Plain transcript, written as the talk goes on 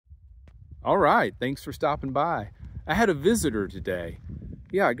All right, thanks for stopping by. I had a visitor today.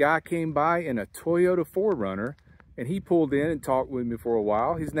 Yeah, a guy came by in a Toyota 4Runner, and he pulled in and talked with me for a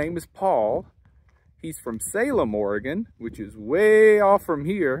while. His name is Paul. He's from Salem, Oregon, which is way off from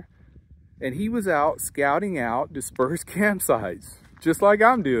here. And he was out scouting out dispersed campsites, just like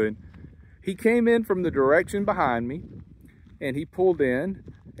I'm doing. He came in from the direction behind me, and he pulled in,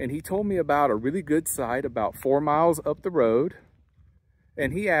 and he told me about a really good site about 4 miles up the road.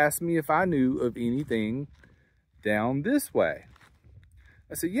 And he asked me if I knew of anything down this way.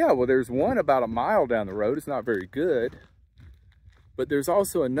 I said, yeah, well, there's one about a mile down the road. It's not very good. But there's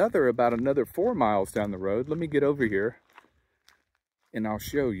also about another 4 miles down the road. Let me get over here and I'll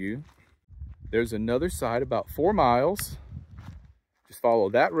show you. There's another site about 4 miles. Just follow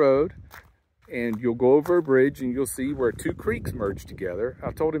that road and you'll go over a bridge and you'll see where 2 creeks merge together.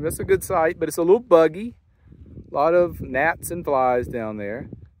 I told him that's a good site, but it's a little buggy. A lot of gnats and flies down there.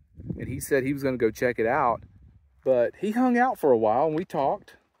 And he said he was going to go check it out. But he hung out for a while and we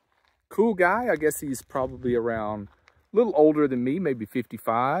talked. Cool guy. I guess he's probably around a little older than me, maybe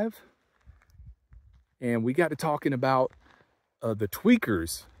 55. And we got to talking about the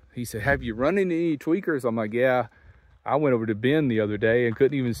tweakers. He said, have you run into any tweakers? I'm like, yeah, I went over to Bend the other day and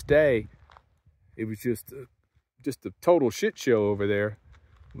couldn't even stay. It was just a total shit show over there.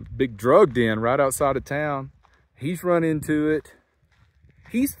 Big drug den right outside of town. He's run into it.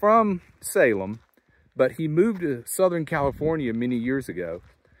 He's from Salem, but he moved to Southern California many years ago.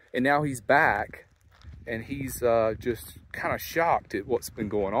 And now he's back and he's just kind of shocked at what's been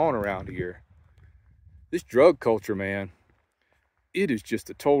going on around here. This drug culture, man, it is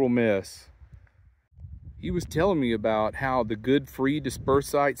just a total mess. He was telling me about how the good free dispersed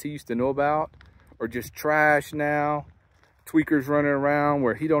sites he used to know about are just trash now. Tweakers running around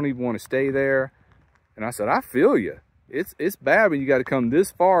where he don't even want to stay there. And I said, I feel you. It's bad when you got to come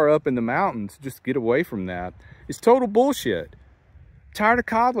this far up in the mountains just to get away from that. It's total bullshit. Tired of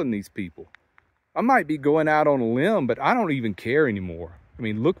coddling these people. I might be going out on a limb, but I don't even care anymore. I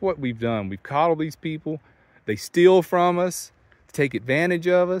mean, look what we've done. We've coddled these people. They steal from us, take advantage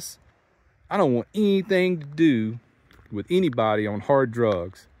of us. I don't want anything to do with anybody on hard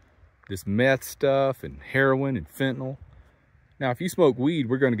drugs. This meth stuff and heroin and fentanyl. Now, if you smoke weed,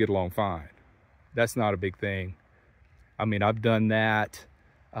 we're going to get along fine. That's not a big thing. I mean, I've done that.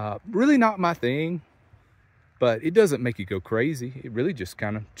 Really not my thing, but it doesn't make you go crazy. It really just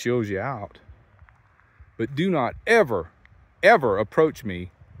kind of chills you out. But do not ever, ever approach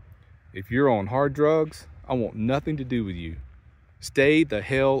me. If you're on hard drugs, I want nothing to do with you. Stay the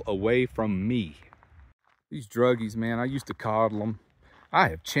hell away from me. These druggies, man, I used to coddle them. I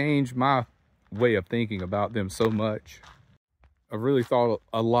have changed my way of thinking about them so much. I've really thought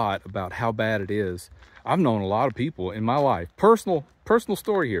a lot about how bad it is. I've known a lot of people in my life, personal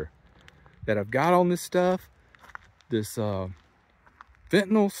story here, that have got on this stuff, this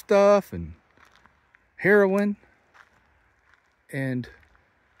fentanyl stuff and heroin. And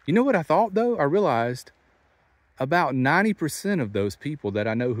you know what I thought though? I realized about 90% of those people that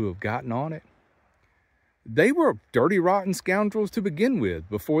I know who have gotten on it, they were dirty, rotten scoundrels to begin with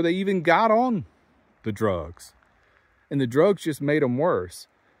before they even got on the drugs. And the drugs just made them worse.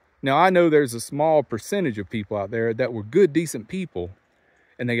 Now, I know there's a small percentage of people out there that were good, decent people,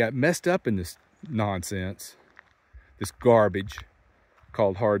 and they got messed up in this nonsense, this garbage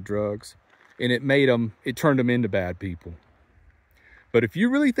called hard drugs, and it turned them into bad people. But if you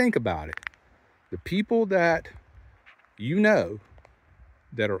really think about it, the people that you know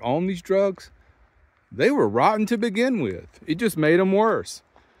that are on these drugs, they were rotten to begin with. It just made them worse.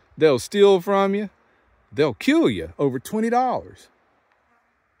 They'll steal from you. They'll kill you over $20.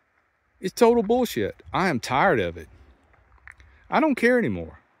 It's total bullshit. I am tired of it. I don't care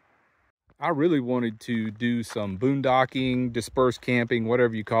anymore. I really wanted to do some boondocking, dispersed camping,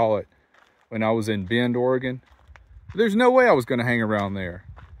 whatever you call it, when I was in Bend, Oregon. There's no way I was going to hang around there.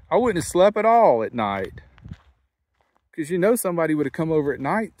 I wouldn't have slept at all at night. Because you know somebody would have come over at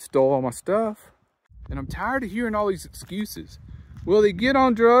night, stole all my stuff. And I'm tired of hearing all these excuses. Well, they get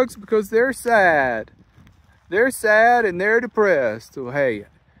on drugs because they're sad. They're sad and they're depressed. So, hey,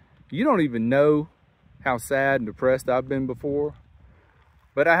 you don't even know how sad and depressed I've been before.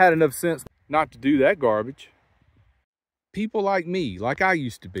 But I had enough sense not to do that garbage. People like me, like I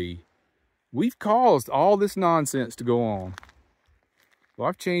used to be, we've caused all this nonsense to go on. Well,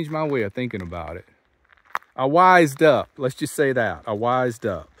 I've changed my way of thinking about it. I wised up. Let's just say that. I wised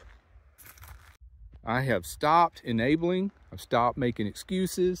up. I have stopped enabling. I've stopped making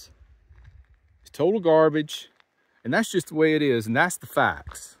excuses. It's total garbage. And that's just the way it is. And that's the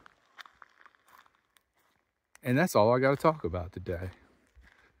facts. And that's all I got to talk about today.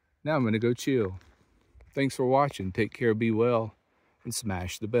 Now I'm going to go chill. Thanks for watching. Take care, be well, and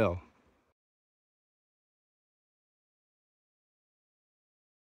smash the bell.